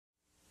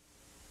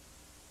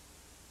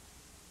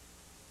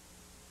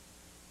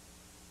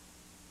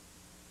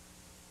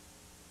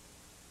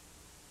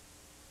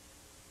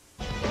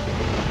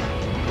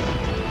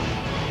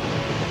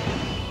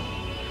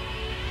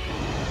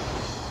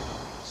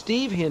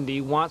Steve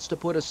Hindi wants to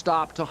put a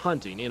stop to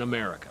hunting in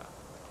America.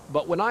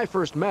 But when I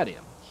first met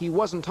him, he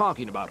wasn't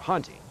talking about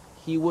hunting.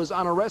 He was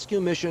on a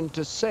rescue mission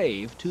to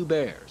save 2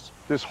 bears.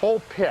 This whole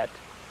pit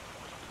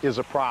is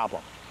a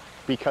problem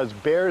because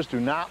bears do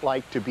not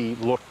like to be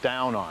looked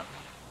down on.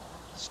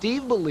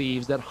 Steve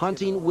believes that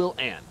hunting will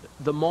end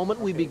the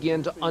moment we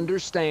begin to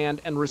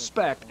understand and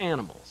respect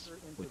animals,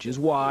 which is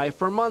why,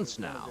 for months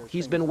now,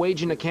 he's been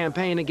waging a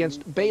campaign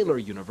against Baylor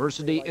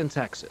University in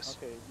Texas.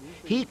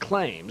 He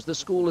claims the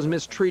school is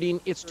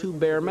mistreating its 2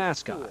 bear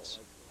mascots.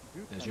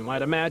 As you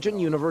might imagine,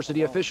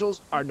 university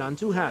officials are none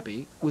too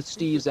happy with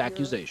Steve's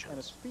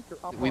accusations.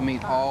 We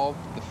meet all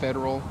the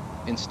federal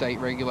and state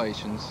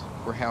regulations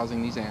for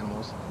housing these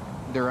animals.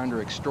 They're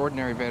under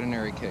extraordinary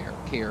veterinary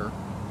care.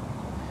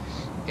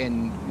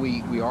 And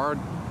we are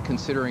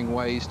considering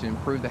ways to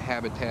improve the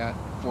habitat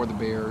for the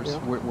bears.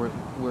 Yeah.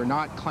 We're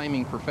not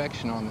claiming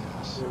perfection on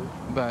this,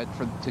 but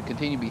to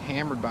continue to be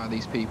hammered by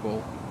these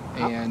people.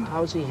 And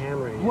how's he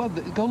hammering you? Well,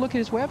 go look at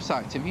his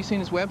websites. Have you seen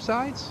his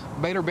websites?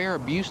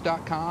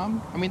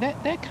 BaylorBearAbuse.com. I mean,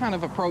 that kind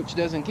of approach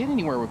doesn't get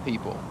anywhere with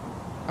people.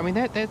 I mean,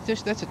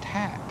 that's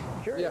attack.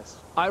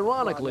 Yes.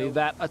 Ironically,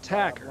 that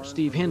attacker,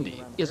 Steve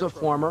Hindi, is a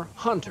former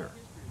hunter.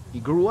 He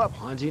grew up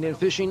hunting and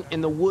fishing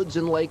in the woods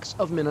and lakes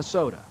of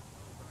Minnesota.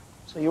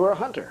 So you were a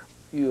hunter.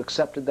 You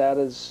accepted that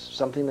as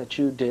something that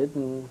you did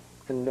and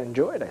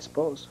enjoyed, I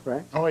suppose,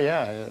 right? Oh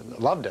yeah,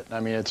 I loved it. I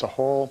mean, it's a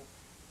whole,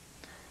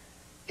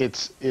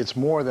 it's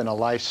more than a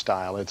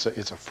lifestyle, it's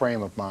a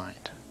frame of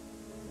mind.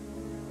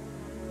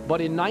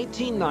 But in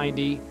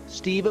 1990,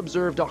 Steve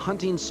observed a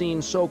hunting scene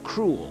so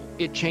cruel,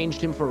 it changed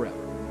him forever.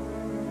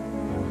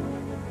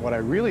 What I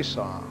really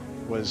saw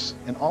was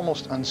an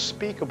almost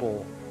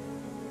unspeakable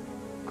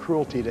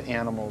cruelty to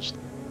animals.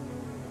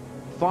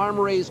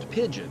 Farm-raised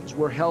pigeons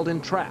were held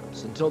in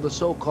traps until the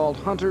so-called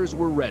hunters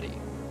were ready.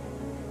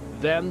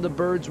 Then the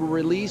birds were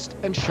released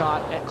and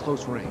shot at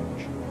close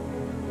range.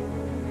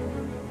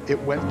 It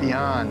went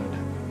beyond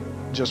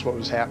just what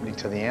was happening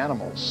to the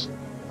animals.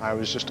 I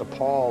was just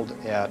appalled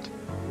at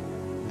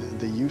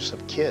the use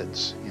of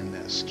kids in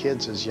this.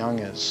 Kids as young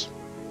as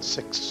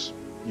 6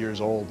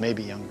 years old,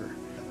 maybe younger.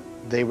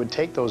 They would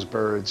take those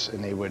birds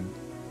and they would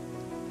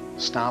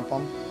stomp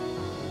them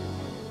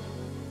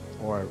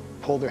or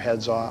pull their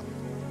heads off,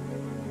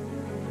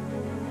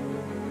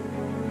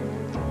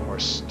 or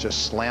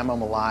just slam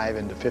them alive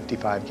into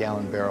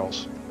 55-gallon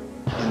barrels.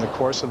 In the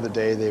course of the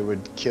day, they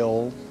would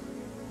kill,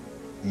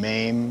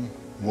 maim,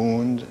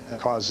 wound,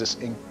 cause this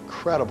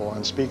incredible,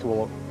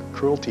 unspeakable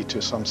cruelty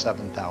to some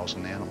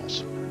 7,000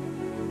 animals.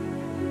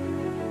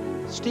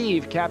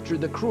 Steve captured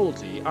the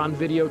cruelty on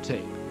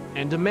videotape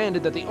and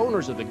demanded that the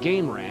owners of the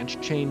game ranch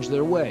change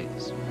their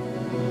ways.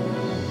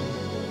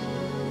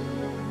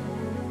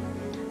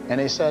 And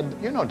they said,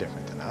 "You're no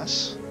different than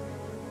us.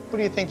 Who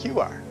do you think you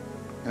are?"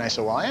 And I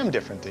said, "Well, I am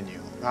different than you.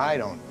 I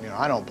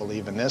don't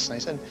believe in this." And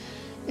they said,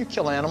 "You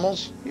kill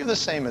animals. You're the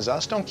same as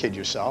us. Don't kid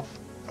yourself."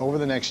 Over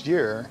the next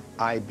year,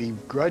 I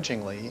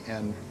begrudgingly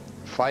and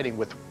fighting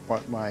with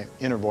what my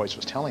inner voice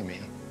was telling me,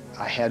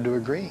 I had to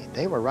agree.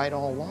 They were right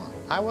all along.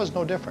 I was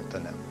no different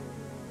than them.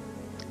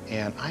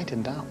 And I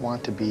did not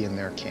want to be in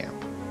their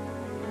camp.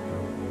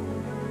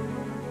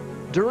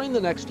 During the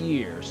next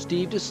year,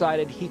 Steve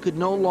decided he could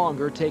no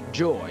longer take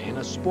joy in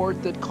a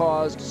sport that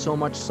caused so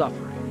much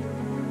suffering.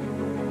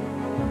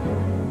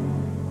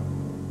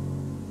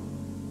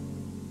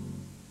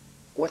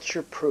 What's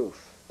your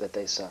proof that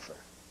they suffer?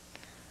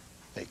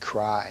 They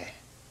cry.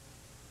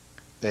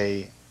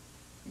 The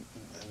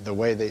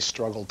way they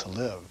struggle to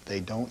live, they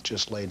don't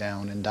just lay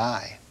down and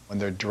die. When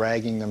they're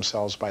dragging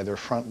themselves by their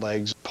front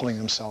legs, pulling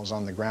themselves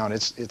on the ground,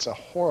 it's a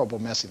horrible,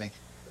 messy thing.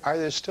 Are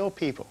there still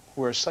people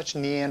who are such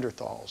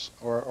Neanderthals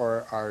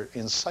or are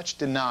in such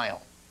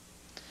denial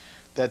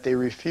that they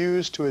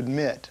refuse to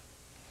admit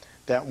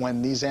that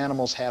when these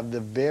animals have the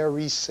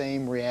very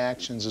same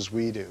reactions as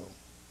we do,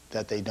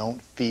 that they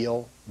don't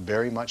feel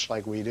very much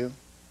like we do?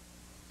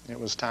 It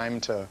was time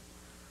to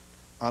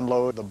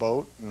unload the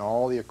boat and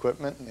all the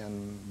equipment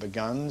and the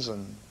guns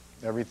and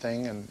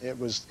everything, and it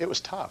was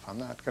tough. I'm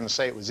not going to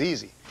say it was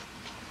easy.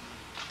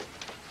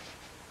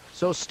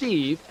 So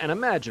Steve, an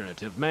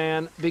imaginative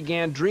man,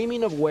 began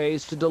dreaming of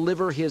ways to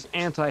deliver his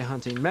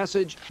anti-hunting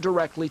message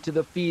directly to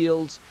the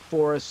fields,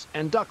 forests,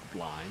 and duck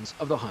blinds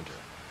of the hunter.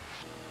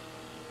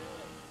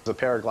 The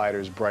paraglider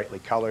is brightly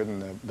colored,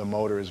 and the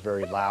motor is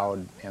very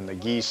loud, and the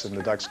geese and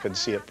the ducks could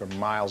see it from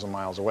miles and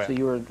miles away. So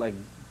you were like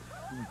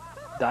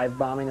dive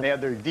bombing them? They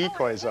had their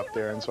decoys up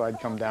there, and so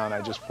I'd come down,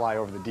 I'd just fly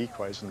over the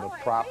decoys, and the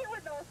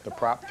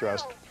prop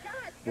thrust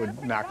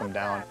would knock them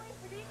down.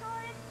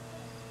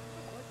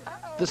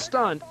 The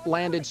stunt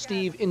landed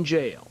Steve in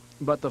jail,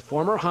 but the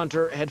former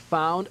hunter had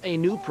found a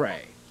new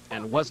prey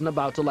and wasn't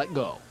about to let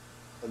go.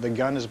 The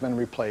gun has been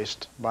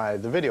replaced by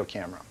the video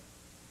camera.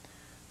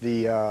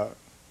 The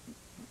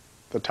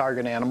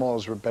target animal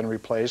has been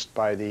replaced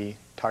by the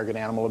target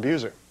animal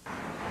abuser.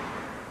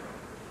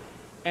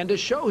 And to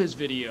show his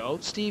video,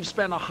 Steve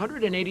spent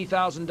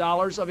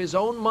 $180,000 of his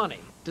own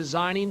money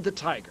designing the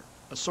Tiger,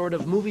 a sort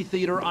of movie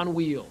theater on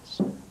wheels.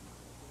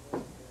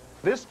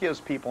 This gives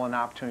people an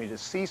opportunity to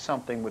see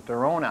something with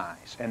their own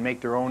eyes and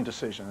make their own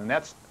decision. And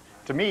that's,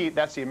 to me,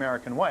 that's the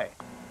American way.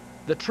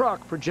 The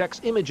truck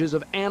projects images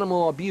of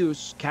animal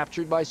abuse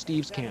captured by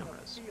Steve's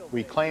cameras.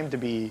 We claim to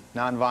be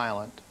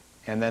nonviolent,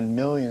 and then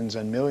millions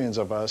and millions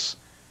of us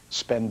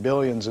spend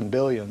billions and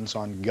billions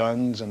on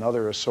guns and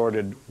other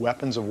assorted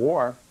weapons of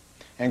war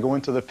and go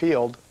into the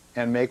field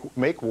and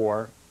make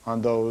war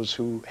on those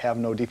who have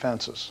no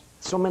defenses.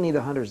 So many of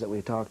the hunters that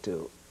we talked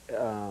to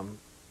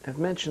have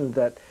mentioned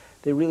that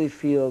they really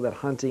feel that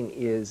hunting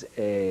is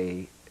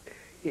in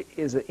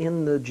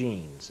the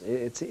genes.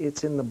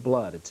 It's in the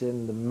blood. It's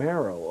in the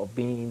marrow of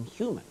being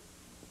human,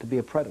 to be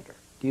a predator.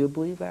 Do you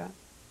believe that?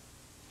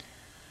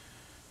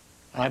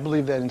 I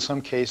believe that in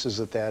some cases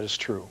that is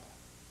true.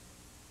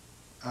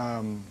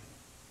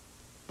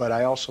 But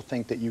I also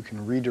think that you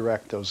can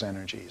redirect those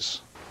energies.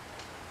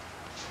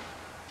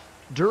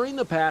 During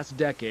the past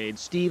decade,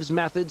 Steve's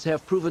methods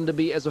have proven to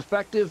be as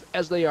effective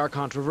as they are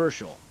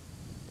controversial.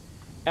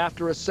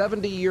 After a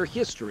 70-year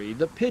history,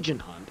 the pigeon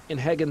hunt in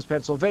Hegin,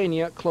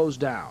 Pennsylvania closed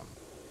down.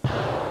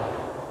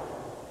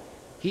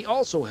 He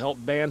also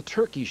helped ban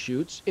turkey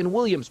shoots in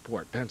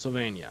Williamsport,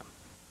 Pennsylvania,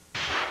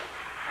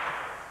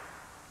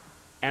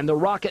 and the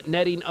rocket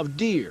netting of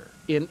deer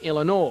in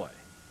Illinois.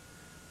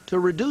 To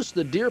reduce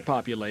the deer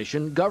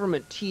population,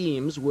 government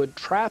teams would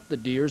trap the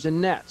deers in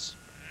nets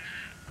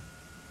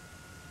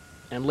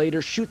and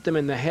later shoot them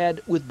in the head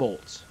with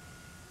bolts.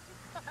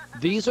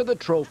 These are the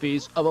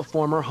trophies of a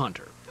former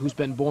hunter who's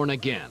been born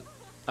again,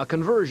 a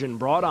conversion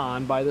brought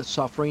on by the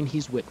suffering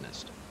he's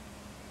witnessed.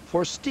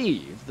 For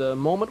Steve, the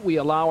moment we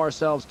allow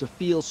ourselves to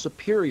feel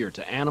superior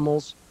to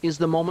animals is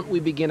the moment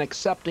we begin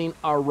accepting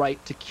our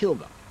right to kill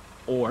them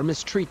or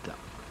mistreat them.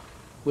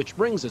 Which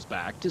brings us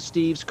back to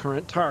Steve's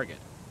current target,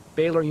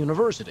 Baylor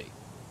University,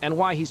 and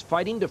why he's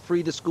fighting to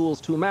free the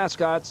school's two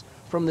mascots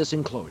from this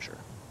enclosure.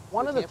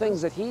 One of the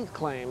things that he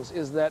claims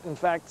is that, in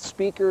fact,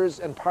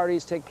 speakers and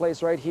parties take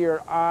place right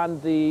here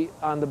on the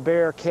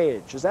bear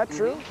cage. Is that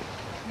true?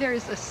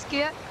 There's a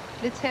skit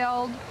that's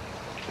held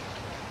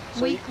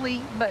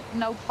weekly, but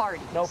no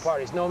parties. No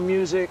parties, no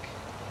music.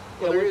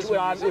 Well,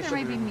 there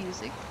may be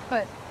music,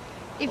 but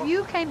if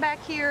you came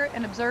back here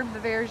and observed the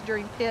bears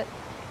during pit,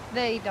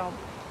 they don't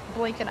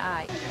blink an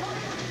eye.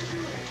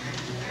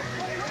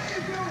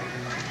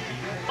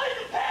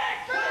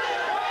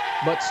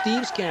 But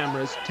Steve's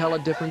cameras tell a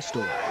different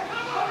story.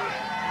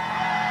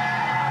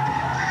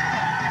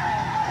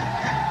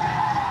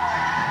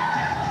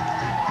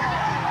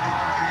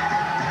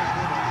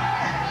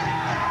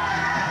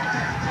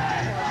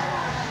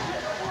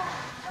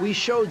 We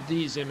showed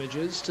these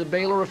images to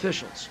Baylor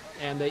officials,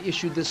 and they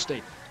issued this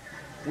statement.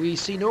 We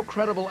see no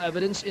credible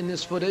evidence in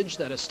this footage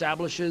that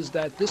establishes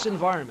that this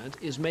environment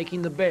is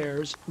making the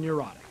bears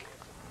neurotic.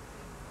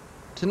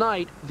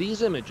 Tonight,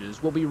 these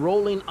images will be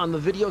rolling on the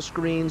video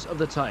screens of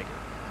the tiger,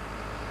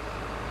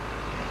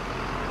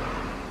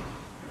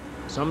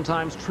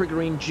 sometimes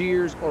triggering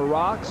jeers or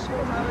rocks,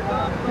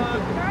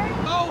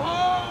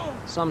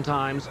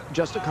 sometimes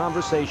just a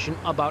conversation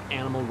about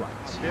animal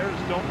rights. Bears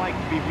don't like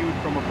to be viewed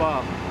from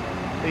above.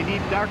 They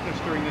need darkness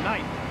during the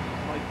night.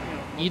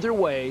 Either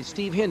way,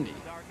 Steve Hindi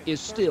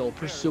is still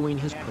pursuing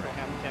his prey.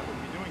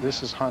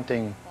 This is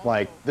hunting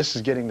this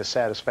is getting the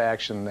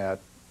satisfaction that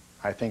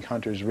I think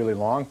hunters really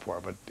long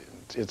for, but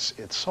it's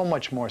so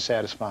much more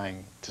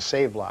satisfying to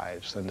save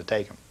lives than to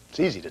take them.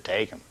 It's easy to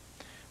take them,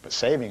 but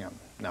saving them,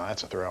 no,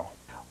 that's a thrill.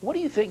 What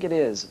do you think it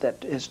is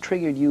that has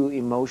triggered you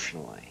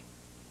emotionally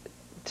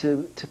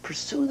to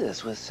pursue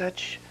this with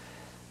such,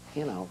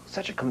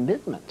 such a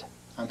commitment?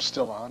 I'm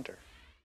still a hunter.